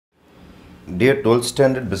Dear 12th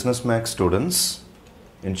standard business maths students,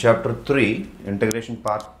 in chapter 3, integration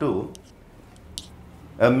part 2,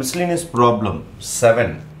 a miscellaneous problem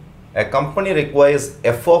 7. A company requires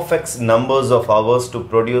f of x numbers of hours to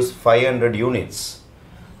produce 500 units.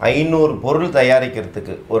 500 பொருள்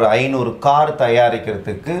தயாரிக்கிறதுக்கு ஒரு 500 car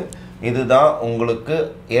தயாரிக்கிறதுக்கு இதுதான் உங்களுக்கு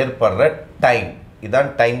ஏற்படுற time.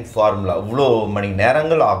 இதான் time formula. இவ்வளோ மணி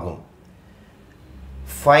நேரங்கள் ஆகும்.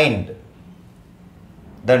 Find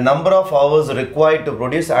the number of hours required to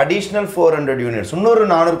produce additional 400 units. இன்னொரு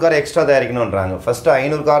 400 கார் எக்ஸ்ட்ரா தயாரிக்கணும்ன்றாங்க. ஃபர்ஸ்ட்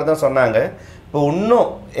 500 கார் தான் சொன்னாங்க. இப்போ இன்னும்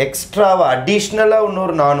எக்ஸ்ட்ராவா அடிஷ்னலாக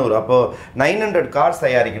இன்னொரு 400, அப்போ 900 கார்ஸ்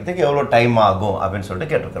தயாரிக்கிறதுக்கு எவ்வளோ டைம் ஆகும் அப்படின்னு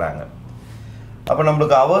சொல்லிட்டு கேட்டிருக்கிறாங்க. அப்போ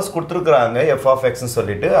நம்மளுக்கு ஹவர்ஸ் கொடுத்துருக்குறாங்க எஃப் ஆஃப் எக்ஸ்ன்னு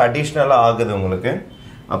சொல்லிட்டு அடிஷ்னலாக ஆகுது உங்களுக்கு.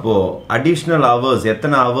 அப்போது அடிஷ்னல் ஹவர்ஸ்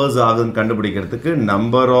எத்தனை ஹவர்ஸ் ஆகுதுன்னு கண்டுபிடிக்கிறதுக்கு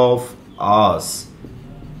நம்பர் ஆஃப் ஹவர்ஸ்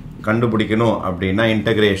கண்டுபிடிக்கணும் அப்படின்னா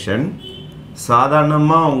இன்டகிரேஷன்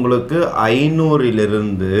சாதாரணமாக உங்களுக்கு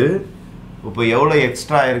 500லிருந்து இப்போ எவ்வளோ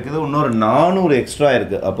எக்ஸ்ட்ரா இருக்குது, இன்னொரு 400 எக்ஸ்ட்ரா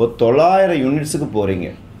இருக்குது. அப்போது 900 யூனிட்ஸுக்கு போகிறீங்க.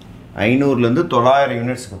 500லேருந்து 900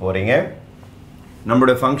 யூனிட்ஸுக்கு போகிறீங்க.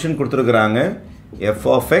 நம்மளுடைய ஃபங்க்ஷன் கொடுத்துருக்குறாங்க எஃப்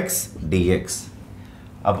ஆஃப் எக்ஸ் டிஎக்ஸ்.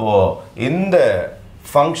 அப்போது இந்த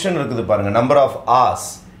ஃபங்க்ஷன் இருக்குது பாருங்கள், நம்பர் ஆஃப் ஹவர்ஸ்.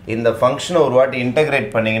 இந்த ஃபங்க்ஷனை ஒரு வாட்டி இன்டகிரேட்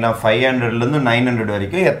பண்ணிங்கன்னா 500லேருந்து 900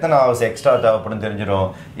 வரைக்கும் எத்தனை ஹவர்ஸ் எக்ஸ்ட்ரா தேவைப்படும் தெரிஞ்சிடும்.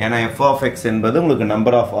 ஏன்னா எஃப் ஆஃப் எக்ஸ் என்பது உங்களுக்கு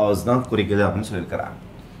நம்பர் ஆஃப் ஹவர்ஸ் தான் குறிக்குது அப்படின்னு சொல்லியிருக்கிறாங்க.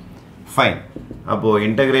 ஃபைன். அப்போது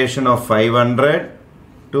integration of 500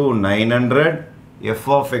 to 900 F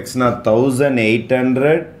of எக்ஸ்னா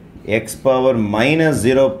 1800 X power minus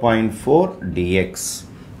 0.4 dx.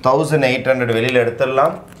 1800 வெளியில்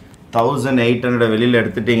எடுத்துடலாம். 1800 வெளியில்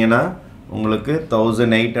எடுத்துட்டிங்கன்னா உங்களுக்கு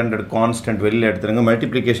 1800 கான்ஸ்டன்ட் வெளியில் எடுத்துருங்க.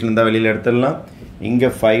 மல்டிப்ளிகேஷன் இருந்தால் வெளியில் எடுத்துடலாம். இங்கே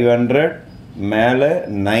 500 மேலே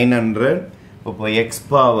 900. இப்போ X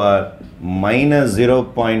power minus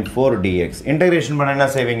 0.4 dx. Integration பண்ண என்ன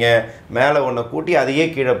செய்வீங்க, மேலே ஒன்று கூட்டி அதையே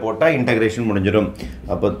கீழே போட்டால் இன்டகிரேஷன் முடிஞ்சிடும்.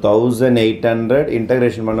 அப்போ 1800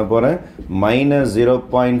 இன்டகிரேஷன் பண்ண போகிறேன். Minus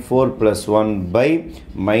 0.4 + 1 by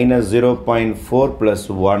minus 0.4 +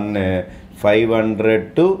 1 500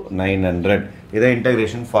 to 900. இதை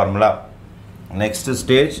இன்டகிரேஷன் ஃபார்முலா. நெக்ஸ்ட்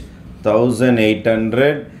ஸ்டேஜ் 1800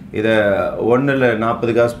 இதை 1ல்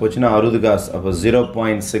 40 காசு போச்சுன்னா 60 காசு. அப்போ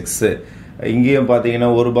 0.6. இங்கேயும் பார்த்தீங்கன்னா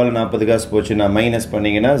ஒரு ரூபாயில் 40 காசு போச்சுன்னா மைனஸ்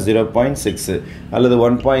பண்ணிங்கன்னா 0.6 அல்லது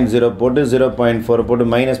 1.0 போட்டு 0.4 போட்டு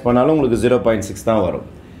மைனஸ் பண்ணாலும் உங்களுக்கு 0.6 தான் வரும்.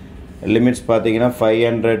 லிமிட்ஸ் பார்த்தீங்கன்னா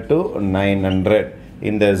 500 to 900.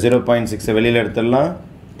 இந்த 0.6 வெளியில் எடுத்துடலாம்.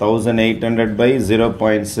 1800 by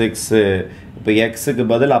 0.6. இப்போ எக்ஸுக்கு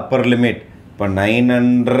பதில் அப்பர் லிமிட். இப்போ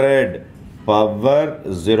 900 power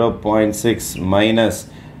 0.6 minus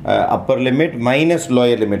upper limit minus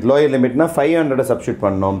lower limit. Lower லிமிட்னா 500 substitute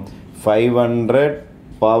பண்ணோம். 500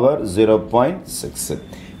 பவர் 0.6.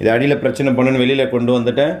 இது அடியில் பிரச்சனை பண்ணணுன்னு வெளியில் கொண்டு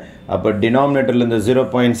வந்துட்டேன். அப்போ டினாமினேட்டரில் இந்த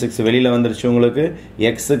 0.6 வெளியில் வந்துருச்சு உங்களுக்கு.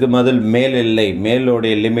 எக்ஸுக்கு பதில் மேல் இல்லை,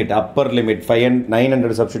 மேலோடைய லிமிட் அப்பர் லிமிட்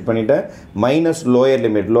 900 சப்ஸ்டியூட் பண்ணிவிட்டேன். Minus lower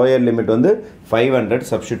limit, lower limit வந்து 500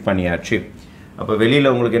 சப்ஸ்டியூட் பண்ணியாச்சு. அப்போ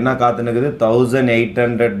வெளியில் உங்களுக்கு என்ன காத்துன்னு இருக்குது,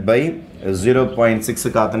 1800 by 0.6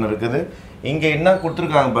 காத்துன்னு இருக்குது. இங்கே என்ன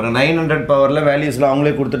கொடுத்துருக்காங்க பாருங்கள், 900 பவரில் வேல்யூஸில்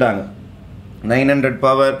அவங்களே கொடுத்துட்டாங்க. 900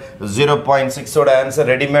 பவர் 0.6ஓட ஆன்சர்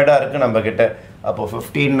ரெடிமேடாக இருக்குது நம்மக்கிட்ட. அப்போ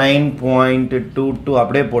 59.22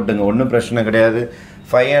 அப்படியே போட்டுங்க, ஒன்றும் பிரச்சனை கிடையாது.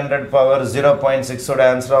 500 பவர் 0.6ஓட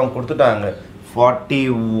ஆன்சர் அவங்க கொடுத்துட்டாங்க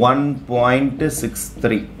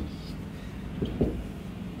 41.63.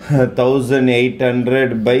 1800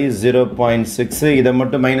 by 0.6 இதை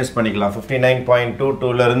மட்டும் மைனஸ் பண்ணிக்கலாம்.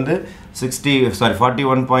 59.22லேருந்து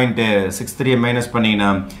 41.63 மைனஸ் பண்ணிங்கன்னா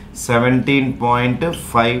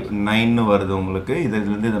 17.59 வருது உங்களுக்கு.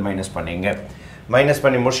 இதுலேருந்து இதை மைனஸ் பண்ணிங்க. மைனஸ்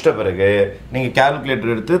பண்ணி முடிச்சிட்ட பிறகு நீங்கள்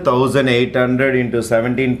கேல்குலேட்டர் எடுத்து 1800 into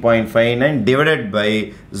 17.59 டிவைடட் பை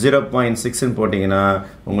 0.6ன்னு போட்டிங்கன்னா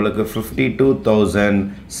உங்களுக்கு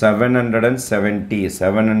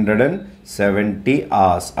 52,770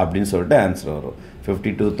 hours அப்படின்னு சொல்லிட்டு ஆன்சர் வரும்.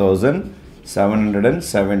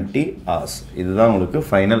 52,770 hours. இதுதான் உங்களுக்கு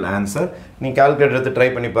ஃபைனல் ஆன்சர். நீங்கள் கால்குலேட்டர் எடுத்து ட்ரை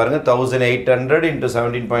பண்ணி பாருங்கள். 1800 into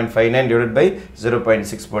 17.59 டிவைட் பை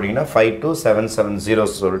 0.6 போட்டிங்கன்னா 52770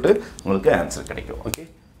 சொல்லிட்டு உங்களுக்கு ஆன்சர் கிடைக்கும். Okay,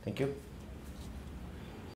 thank you.